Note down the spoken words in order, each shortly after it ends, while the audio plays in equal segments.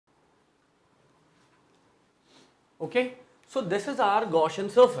Okay, so this is our Gaussian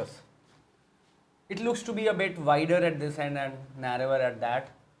surface. It looks to be a bit wider at this end and narrower at that.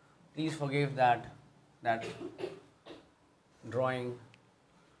 Please forgive that drawing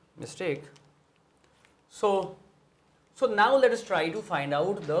mistake. So now let us try to find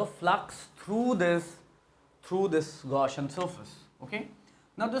out the flux through this Gaussian surface. Okay.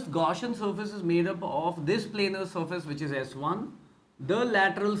 Now this Gaussian surface is made up of this planar surface which is S1, the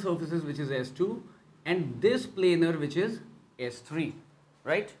lateral surfaces which is S2, and this planar which is S3,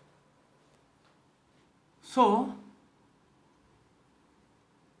 right? So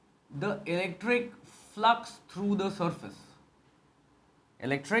the electric flux through the surface,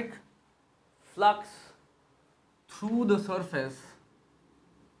 electric flux through the surface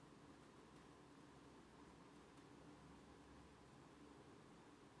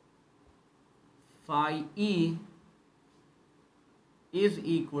phi E is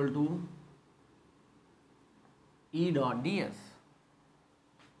equal to E dot ds.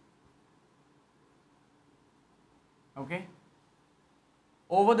 Okay,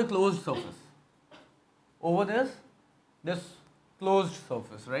 over the closed surface, over this closed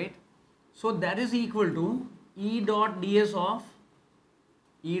surface, right? So that is equal to E dot ds of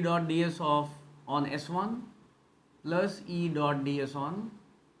on S1 plus E dot ds on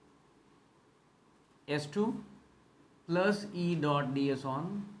S2 plus E dot ds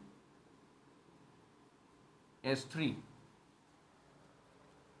on S3.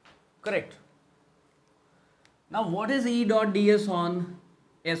 Correct. Now what is E dot ds on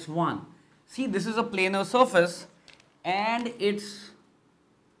S1? See, this is a planar surface and its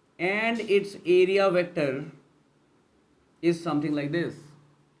area vector is something like this,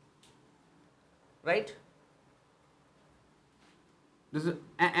 right? This is,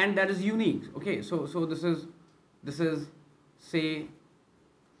 and that is unique. Okay, so this is say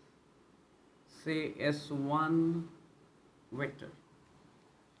S1 vector,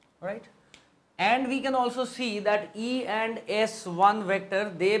 right? And we can also see that E and S1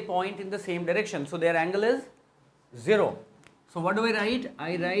 vector, they point in the same direction, so their angle is 0. So what do I write?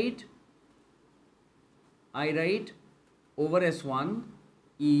 I write over S1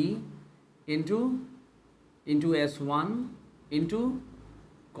 E into S1 into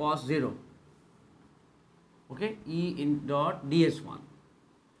cos 0. Okay, E in dot ds1.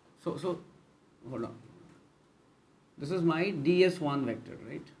 So hold on. This is my ds1 vector,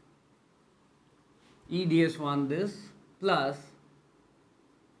 right? E ds1 this plus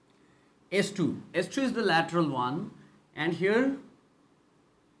S2. S2 is the lateral one, and here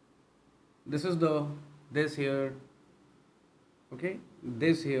this is this here, okay,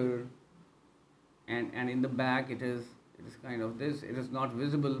 this here, and in the back it is kind of this. It is not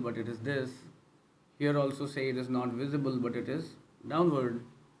visible, but it is this. Here also say it is not visible, but it is downward.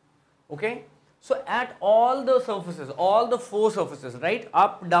 Okay, so at all the surfaces, all the 4 surfaces, right,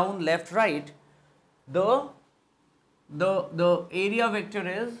 up, down, left, right, the area vector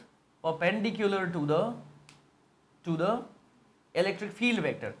is perpendicular to the electric field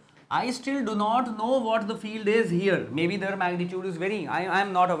vector. I still do not know what the field is here. Maybe their magnitude is varying. I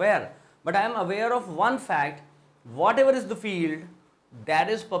am not aware, but I am aware of one fact: whatever is the field, that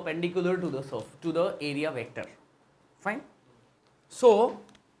is perpendicular to the area vector. Fine. So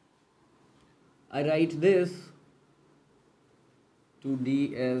I write this to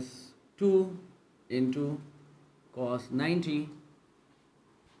ds2 into cos 90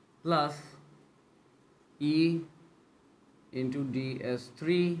 plus E into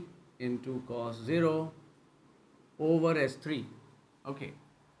ds3 into cos 0 over S3. Okay.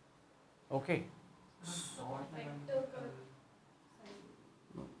 Okay.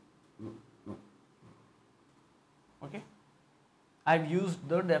 No. Okay. I've used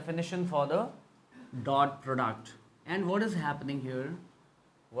the definition for the dot product. And what is happening here?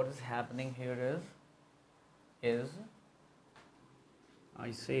 What is happening here is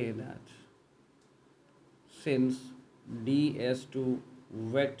I say that since ds2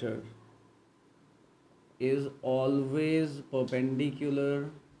 vector is always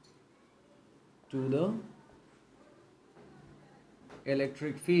perpendicular to the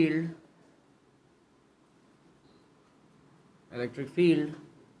electric field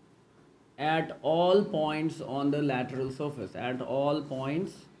at all points on the lateral surface, at all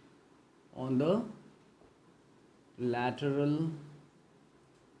points on the lateral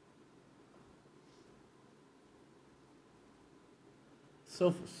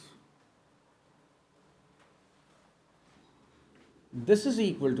surface. This is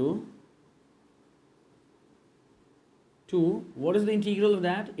equal to what is the integral of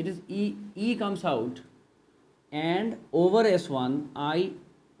that? It is E comes out, and over S1 I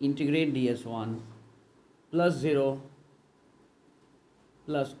integrate ds1 plus 0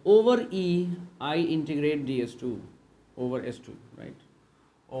 plus over E I integrate ds2 over s2, right?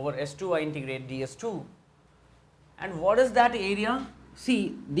 Over s2 I integrate ds2. And what is that area?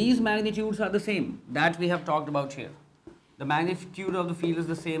 See, these magnitudes are the same that we have talked about here. The magnitude of the field is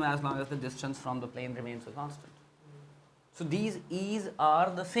the same as long as the distance from the plane remains a constant. So these E's are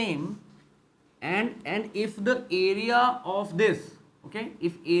the same, and if the area of this, okay,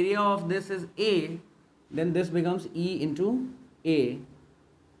 if area of this is A, then this becomes E into A,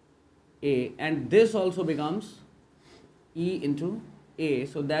 and this also becomes E into A,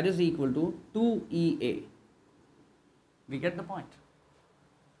 so that is equal to 2EA. We get the point.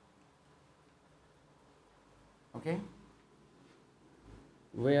 Okay,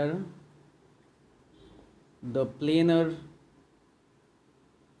 where the planar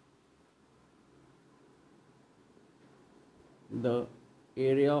the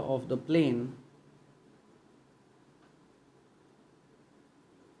area of the plane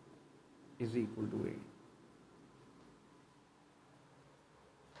is equal to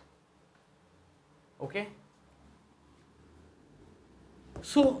A. Okay,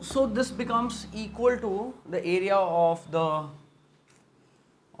 so this becomes equal to the area of the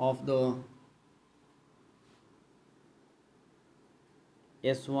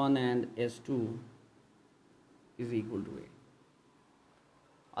S1 and S2 is equal to A.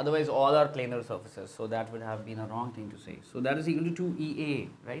 Otherwise all are planar surfaces, so that would have been a wrong thing to say. So that is equal to 2EA,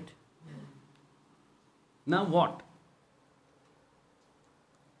 right? Now what?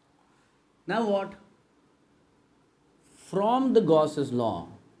 Now what? From the Gauss's law,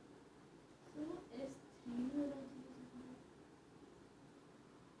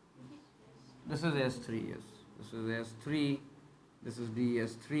 this is S3, yes. This is S3, this is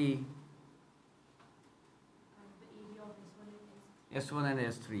DS3, S1 and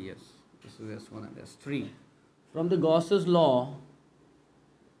S3, yes. This is S1 and S3. From the Gauss's law,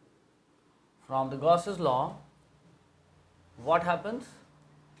 what happens?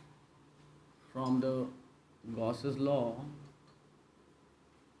 From the Gauss's law,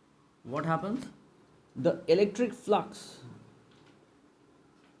 what happens? The electric flux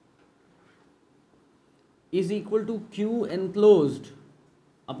is equal to Q enclosed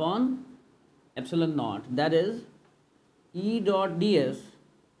upon epsilon naught. That is, E dot ds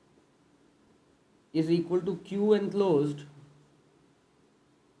is equal to Q enclosed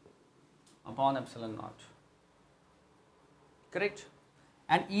upon epsilon naught. Correct?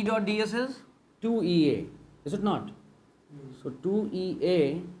 And E dot ds is 2EA, is it not? So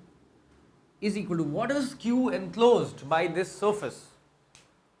 2EA is equal to, what is Q enclosed by this surface?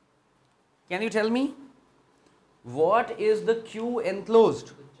 Can you tell me? What is the Q enclosed?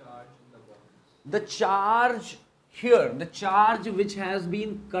 The charge in the box. The charge here, the charge which has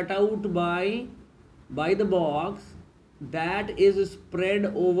been cut out by the box, that is spread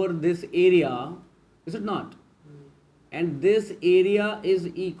over this area, is it not? And this area is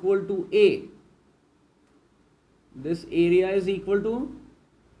equal to A. This area is equal to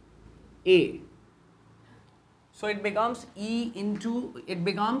A. So it becomes E into, it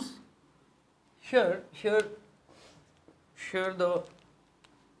becomes here the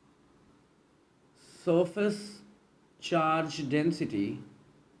surface charge density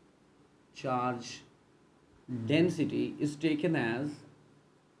is taken as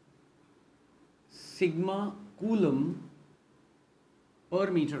sigma coulomb per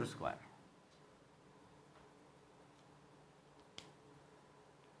meter square.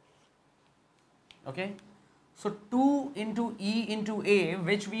 Okay, so 2 into E into A,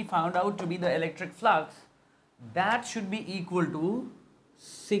 which we found out to be the electric flux, that should be equal to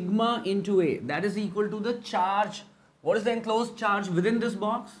sigma into A. That is equal to the charge. What is the enclosed charge within this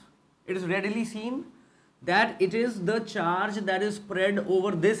box? It is readily seen that it is the charge that is spread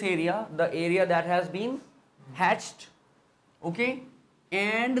over this area, the area that has been hatched, okay,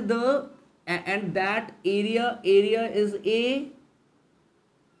 and that area is A.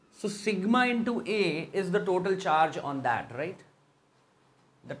 So sigma into A is the total charge on that, right?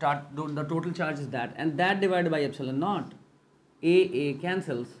 The total charge is that, and that divided by epsilon naught, A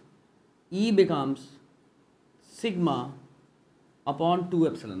cancels, E becomes sigma upon 2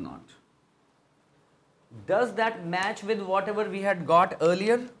 epsilon naught. Does that match with whatever we had got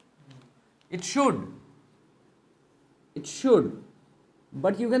earlier? It should. It should.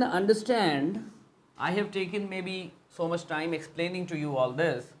 But you can understand, I have taken maybe so much time explaining to you all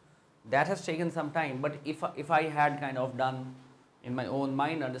this. That has taken some time, but if I had kind of done in my own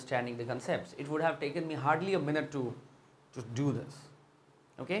mind understanding the concepts, it would have taken me hardly a minute to do this.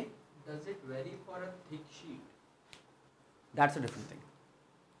 Okay? Does it vary for a thick sheet? That's a different thing.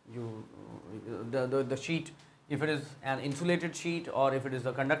 the sheet, if it is an insulated sheet or if it is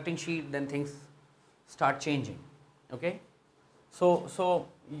a conducting sheet, then things start changing. Okay, so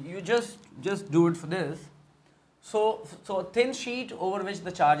you just do it for this. So a thin sheet over which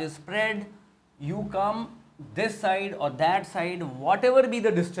the charge is spread, you come this side or that side, whatever be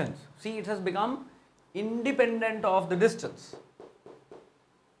the distance. See, it has become independent of the distance.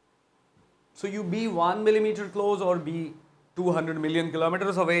 So you be 1 millimeter close or be 200 million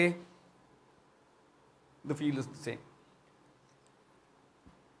kilometers away, the field is the same.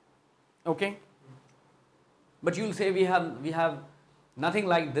 Okay, but you'll say we have nothing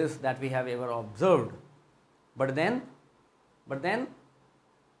like this that we have ever observed. But then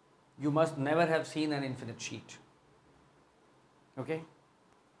you must never have seen an infinite sheet. Okay.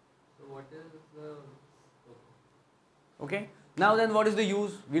 So what is the Okay. Now then, what is the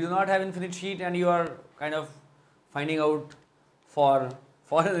use? We do not have infinite sheet, and you are kind of finding out for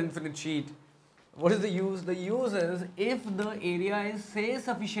an infinite sheet. What is the use? The use is if the area is, say,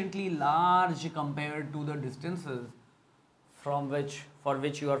 sufficiently large compared to the distances for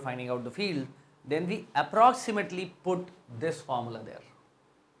which you are finding out the field, then we approximately put this formula there.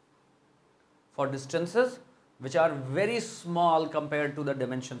 For distances which are very small compared to the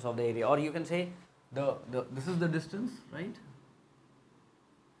dimensions of the area, or you can say this is the distance, right?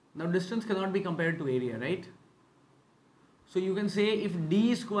 Now distance cannot be compared to area, right? So you can say if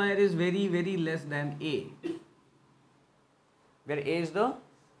d square is very, very less than a, where a is the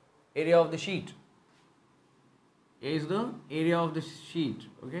area of the sheet. A is the area of the sheet.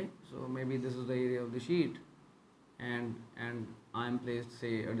 Okay, so maybe this is the area of the sheet, and I am placed,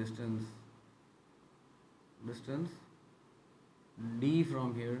 say, a distance d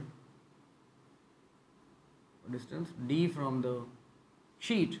from here, distance d from the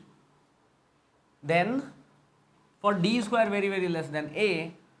sheet. Then for d square very, very less than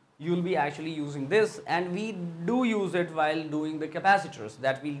a, you will be actually using this, and we do use it while doing the capacitors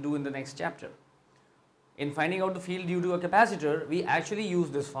that we'll do in the next chapter. In finding out the field due to a capacitor, we actually use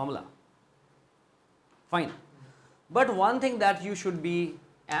this formula. Fine. But one thing that you should be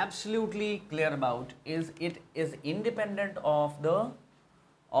absolutely clear about is it is independent of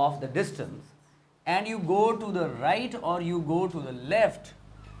the distance, and you go to the right or you go to the left,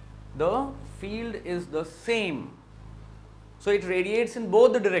 the field is the same. So it radiates in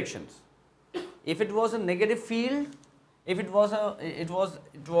both the directions. If it was a negative field, if it was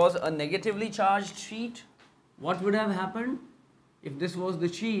a negatively charged sheet, what would have happened? If this was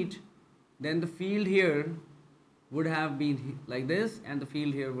the sheet, then the field here would have been like this, and the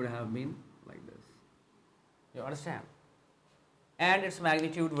field here would have been like this. You understand? And its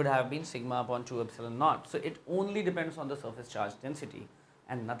magnitude would have been sigma upon 2 epsilon naught. So it only depends on the surface charge density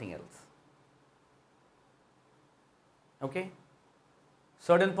and nothing else. Okay?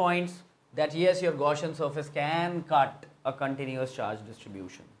 Certain points that yes, your Gaussian surface can cut a continuous charge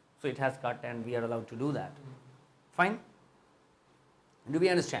distribution. So it has cut, and we are allowed to do that. Fine? Do we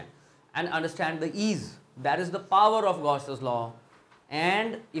understand? And understand the ease. That is the power of Gauss's law.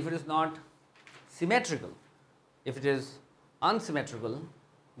 And if it is not symmetrical, if it is unsymmetrical,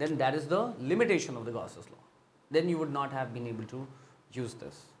 then that is the limitation of the Gauss's law. Then you would not have been able to use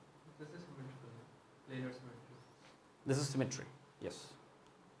this. This is symmetrical, planar symmetry. This is symmetry, yes.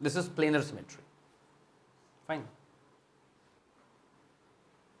 This is planar symmetry. Fine.